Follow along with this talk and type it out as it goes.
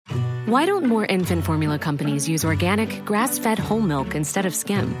Why don't more infant formula companies use organic, grass-fed whole milk instead of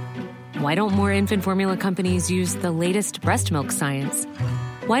skim? Why don't more infant formula companies use the latest breast milk science?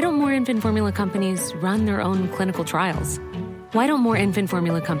 Why don't more infant formula companies run their own clinical trials? Why don't more infant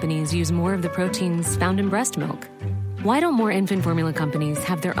formula companies use more of the proteins found in breast milk? Why don't more infant formula companies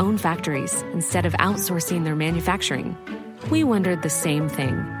have their own factories instead of outsourcing their manufacturing? We wondered the same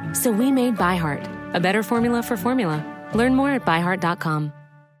thing. So we made ByHeart, a better formula for formula. Learn more at byheart.com.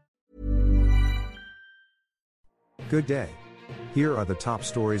 Good day. Here are the top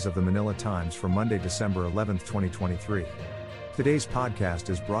stories of the Manila Times for Monday, December 11, 2023. Today's podcast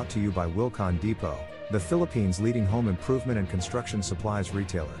is brought to you by Wilcon Depot, the Philippines' leading home improvement and construction supplies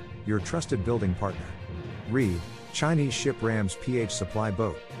retailer, your trusted building partner. Read, Chinese ship rams PH supply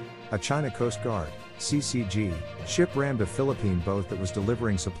boat. A China Coast Guard, CCG, ship rammed a Philippine boat that was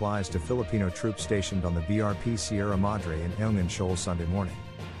delivering supplies to Filipino troops stationed on the BRP Sierra Madre in Ayungin Shoal Sunday morning.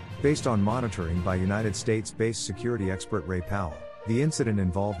 Based on monitoring by United States-based security expert Ray Powell, the incident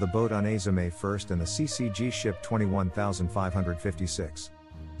involved the boat Uneza May 1st and the CCG ship 21556.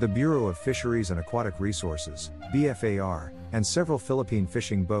 The Bureau of Fisheries and Aquatic Resources, BFAR, and several Philippine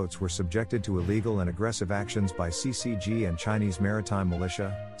fishing boats were subjected to illegal and aggressive actions by CCG and Chinese Maritime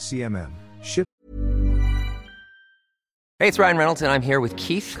Militia, CMM, ship. Hey, it's Ryan Reynolds, and I'm here with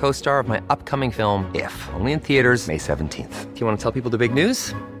Keith, co-star of my upcoming film, If, only in theaters May 17th. Do you want to tell people the big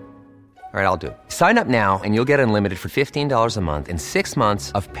news? All right, I'll do it. Sign up now and you'll get unlimited for $15 a month and 6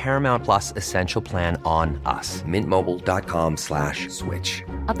 months of Paramount Plus Essential Plan on us. MintMobile.com/switch.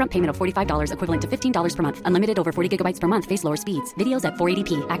 Upfront payment of $45 equivalent to $15 per month. Unlimited over 40 gigabytes per month. Face lower speeds. Videos at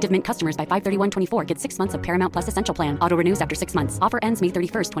 480p. Active Mint customers by 531.24 get 6 months of Paramount Plus Essential Plan. Auto renews after 6 months. Offer ends May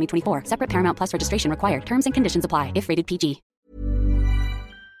 31st, 2024. Separate Paramount Plus registration required. Terms and conditions apply if rated PG.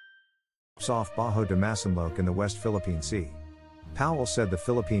 Off Bajo de Masinloc in the West Philippine Sea. Powell said the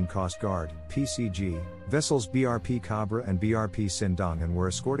Philippine Coast Guard, PCG, vessels BRP Cabra and BRP Sindangan were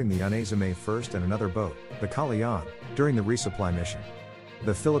escorting the Uneza May 1st and another boat, the Kalayaan, during the resupply mission.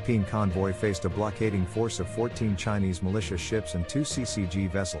 The Philippine convoy faced a blockading force of 14 Chinese militia ships and 2 CCG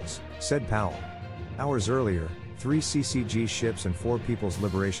vessels, said Powell. Hours earlier, 3 CCG ships and 4 People's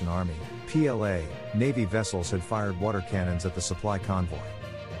Liberation Army, PLA, Navy vessels had fired water cannons at the supply convoy.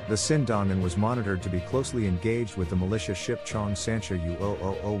 The Sindangan was monitored to be closely engaged with the militia ship Chong Sancha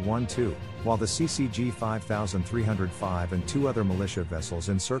U00012, while the CCG 5305 and 2 other militia vessels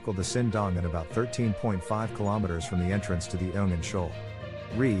encircled the Sindangan about 13.5 kilometers from the entrance to the Ayungin Shoal.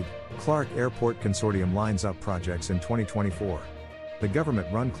 Read, Clark Airport Consortium lines up projects in 2024. The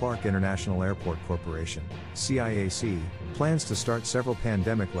government-run Clark International Airport Corporation, CIAC, plans to start several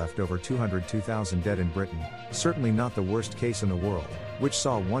pandemic leftover 202,000 dead in Britain, certainly not the worst case in the world, which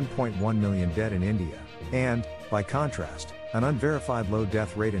saw 1.1 million dead in India, and, by contrast, an unverified low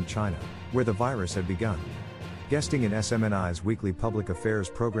death rate in China, where the virus had begun. Guesting in SMNI's weekly public affairs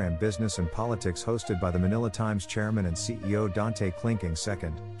program Business and Politics hosted by the Manila Times chairman and CEO Dante Clinking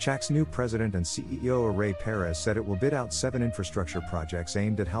II, CHAC's new president and CEO Ray Perez said it will bid out 7 infrastructure projects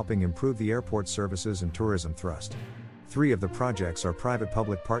aimed at helping improve the airport services and tourism thrust. 3 of the projects are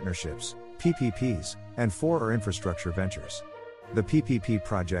private-public partnerships, PPPs, and 4 are infrastructure ventures. The PPP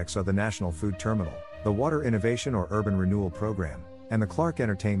projects are the National Food Terminal, the Water Innovation or Urban Renewal Program, and the Clark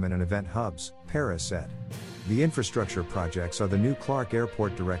Entertainment and Event Hubs, Perez said. The infrastructure projects are the new Clark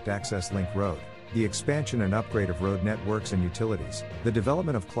Airport Direct Access Link Road, the expansion and upgrade of road networks and utilities, the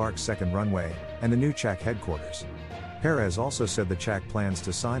development of Clark's second runway, and the new CHAC headquarters. Perez also said the CHAC plans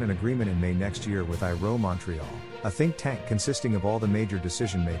to sign an agreement in May next year with Aero Montreal, a think tank consisting of all the major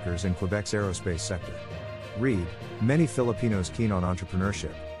decision makers in Quebec's aerospace sector. Read, many Filipinos keen on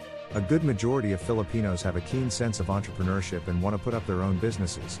entrepreneurship. A good majority of Filipinos have a keen sense of entrepreneurship and want to put up their own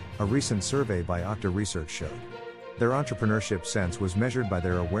businesses, a recent survey by Okta Research showed. Their entrepreneurship sense was measured by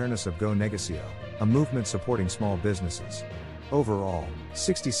their awareness of Go Negocio, a movement supporting small businesses. Overall,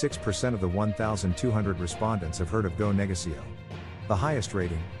 66% of the 1,200 respondents have heard of Go Negocio. The highest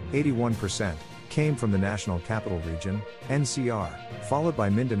rating, 81%, came from the National Capital Region, NCR, followed by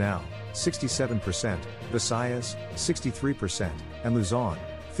Mindanao, 67%, Visayas, 63%, and Luzon,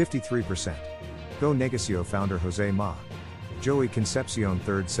 53%. Go Negocio founder Jose Ma. Joey Concepcion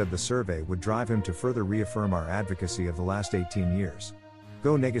III said the survey would drive him to further reaffirm our advocacy of the last 18 years.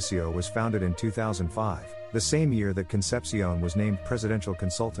 Go Negocio was founded in 2005, the same year that Concepcion was named Presidential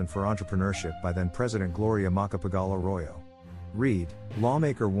Consultant for Entrepreneurship by then-President Gloria Macapagal Arroyo. Read,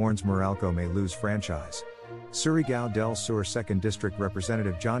 lawmaker warns Meralco may lose franchise. Surigao del Sur 2nd District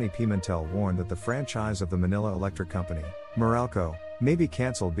Representative Johnny Pimentel warned that the franchise of the Manila Electric Company, Meralco, may be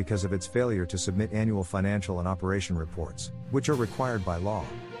cancelled because of its failure to submit annual financial and operation reports, which are required by law.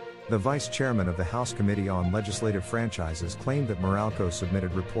 The vice chairman of the House Committee on Legislative Franchises claimed that Meralco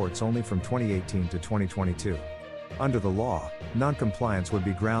submitted reports only from 2018 to 2022. Under the law, non-compliance would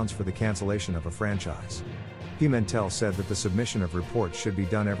be grounds for the cancellation of a franchise. Pimentel said that the submission of reports should be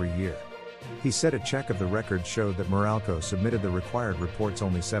done every year. He said a check of the record showed that Meralco submitted the required reports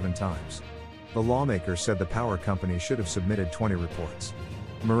only 7 times. The lawmaker said the power company should have submitted 20 reports.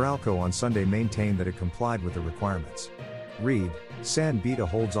 Meralco on Sunday maintained that it complied with the requirements. Read, San Beda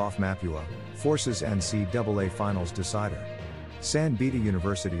holds off Mapua, forces NCAA Finals decider. San Beda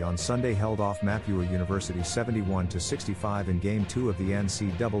University on Sunday held off Mapua University 71-65 in Game 2 of the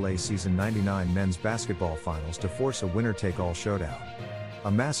NCAA Season 99 Men's Basketball Finals to force a winner-take-all showdown.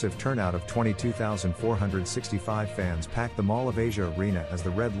 A massive turnout of 22,465 fans packed the Mall of Asia Arena as the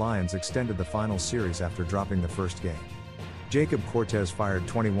Red Lions extended the final series after dropping the first game. Jacob Cortez fired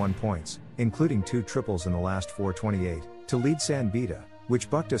 21 points, including 2 triples in the last 4:28, to lead San Beda, which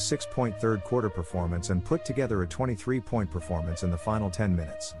bucked a 6-point third-quarter performance and put together a 23-point performance in the final 10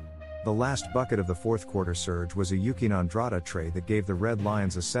 minutes. The last bucket of the fourth-quarter surge was a Joaquin Andrade tray that gave the Red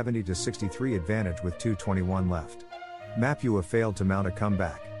Lions a 70-63 advantage with 2:21 left. Mapua failed to mount a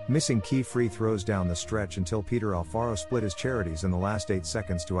comeback, missing key free throws down the stretch until Peter Alfaro split his charities in the last 8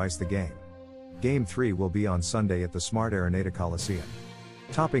 seconds to ice the game. Game 3 will be on Sunday at the Smart Araneta Coliseum.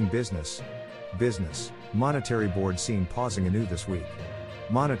 Topping business. Monetary Board seen pausing anew this week.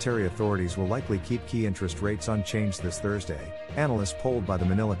 Monetary authorities will likely keep key interest rates unchanged this Thursday, analysts polled by the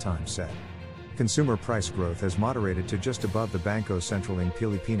Manila Times said. Consumer price growth has moderated to just above the Bangko Sentral ng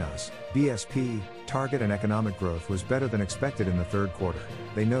Pilipinas, BSP, target, and economic growth was better than expected in the third quarter,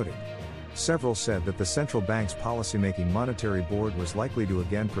 they noted. Several said that the central bank's policymaking Monetary Board was likely to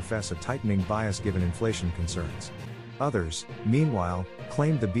again profess a tightening bias given inflation concerns. Others, meanwhile,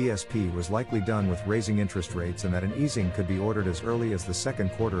 claimed the BSP was likely done with raising interest rates and that an easing could be ordered as early as the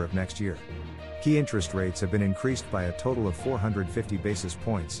second quarter of next year. Key interest rates have been increased by a total of 450 basis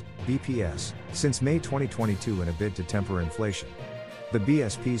points, BPS, since May 2022 in a bid to temper inflation. The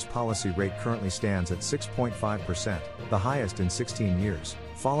BSP's policy rate currently stands at 6.5%, the highest in 16 years,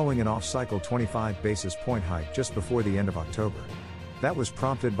 following an off-cycle 25 basis point hike just before the end of October. That was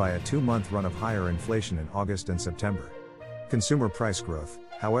prompted by a 2-month run of higher inflation in August and September. Consumer price growth,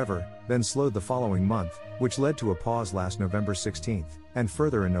 however, then slowed the following month, which led to a pause last November 16, and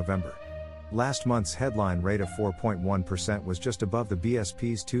further in November. Last month's headline rate of 4.1% was just above the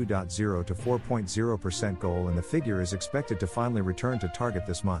BSP's 2.0 to 4.0% goal, and the figure is expected to finally return to target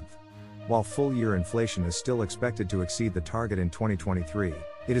this month. While full-year inflation is still expected to exceed the target in 2023,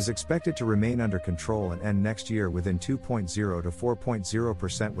 it is expected to remain under control and end next year within 2.0 to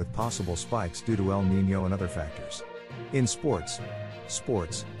 4.0% with possible spikes due to El Niño and other factors. In sports,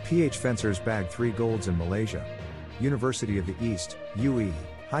 PH fencers bagged 3 golds in Malaysia. University of the East, UE,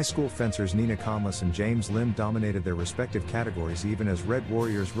 high school fencers Nina Comlis and James Lim dominated their respective categories even as Red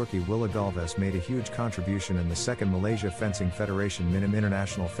Warriors rookie Willa Galvez made a huge contribution in the second Malaysia Fencing Federation Minim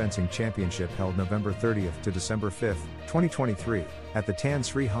International Fencing Championship held November 30th to December 5, 2023, at the Tan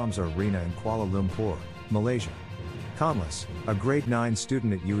Sri Hamzah Arena in Kuala Lumpur, Malaysia. Comlis, a grade 9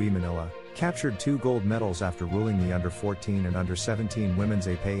 student at UE Manila, captured 2 gold medals after ruling the under-14 and under-17 women's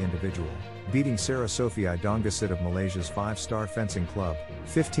épée individual, beating Sarah Sofia Dongasit of Malaysia's 5-star fencing club,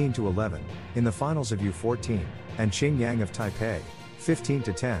 15-11, in the finals of U14, and Qing Yang of Taipei,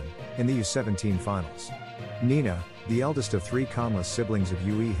 15-10, in the U17 finals. Nina, the eldest of 3 Comlis siblings of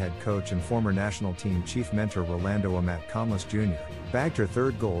UE head coach and former national team chief mentor Rolando Amat Comlis Jr., bagged her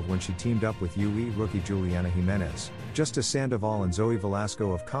 3rd gold when she teamed up with UE rookie Juliana Jimenez, Justice Sandoval and Zoe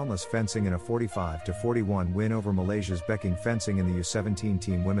Velasco of Comlis Fencing in a 45-41 win over Malaysia's Beking Fencing in the U17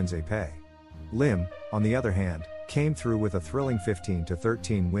 team women's épée. Lim, on the other hand, came through with a thrilling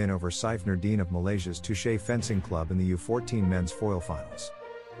 15-13 win over Saif Nurdin of Malaysia's Touche Fencing Club in the U14 men's foil finals.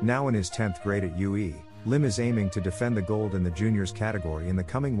 Now in his 10th grade at UE, Lim is aiming to defend the gold in the juniors category in the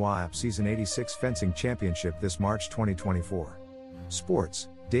coming WAAP Season 86 Fencing Championship this March 2024. Sports,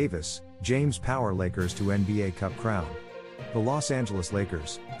 Davis, James Power Lakers to NBA Cup crown. The Los Angeles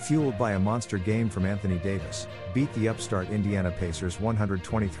Lakers, fueled by a monster game from Anthony Davis, beat the upstart Indiana Pacers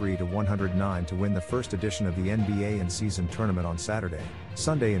 123-109 to win the first edition of the NBA in-season tournament on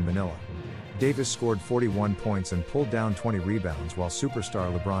Sunday in Manila. Davis scored 41 points and pulled down 20 rebounds while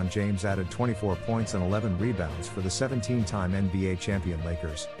superstar LeBron James added 24 points and 11 rebounds for the 17-time NBA champion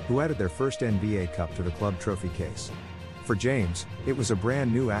Lakers, who added their first NBA Cup to the club trophy case. For James, it was a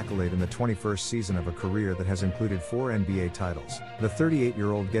brand new accolade in the 21st season of a career that has included 4 NBA titles, the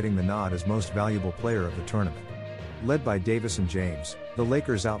 38-year-old getting the nod as most valuable player of the tournament. Led by Davis and James, the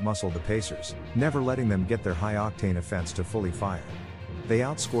Lakers outmuscled the Pacers, never letting them get their high-octane offense to fully fire. They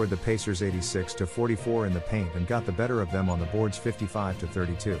outscored the Pacers 86-44 in the paint and got the better of them on the boards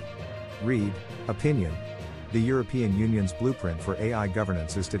 55-32. Read, Opinion. The European Union's blueprint for AI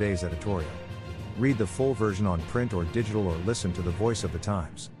governance is today's editorial. Read the full version on print or digital or listen to the voice of the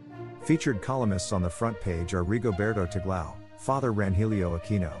Times. Featured columnists on the front page are Rigoberto Tiglao, Father Rangelio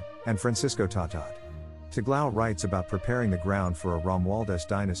Aquino, and Francisco Tatat. Tiglao writes about preparing the ground for a Romualdez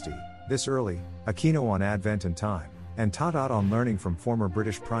dynasty, this early, Aquino on Advent and Time, and Tatat on learning from former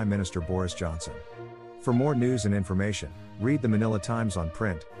British Prime Minister Boris Johnson. For more news and information, read the Manila Times on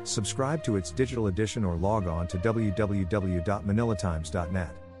print, subscribe to its digital edition or log on to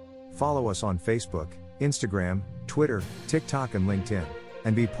www.manilatimes.net. Follow us on Facebook, Instagram, Twitter, TikTok and LinkedIn,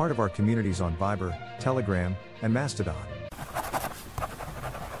 and be part of our communities on Viber, Telegram, and Mastodon.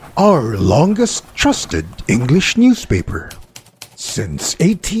 Our longest trusted English newspaper since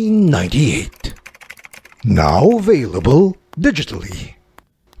 1898. Now available digitally.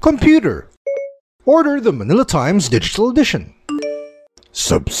 Computer. Order the Manila Times Digital Edition.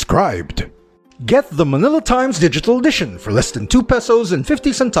 Subscribed. Get the Manila Times Digital Edition for less than 2 pesos and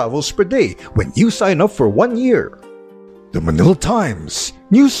 50 centavos per day when you sign up for 1 year. The Manila Times,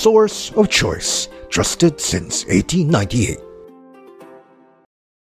 news source of choice, trusted since 1898.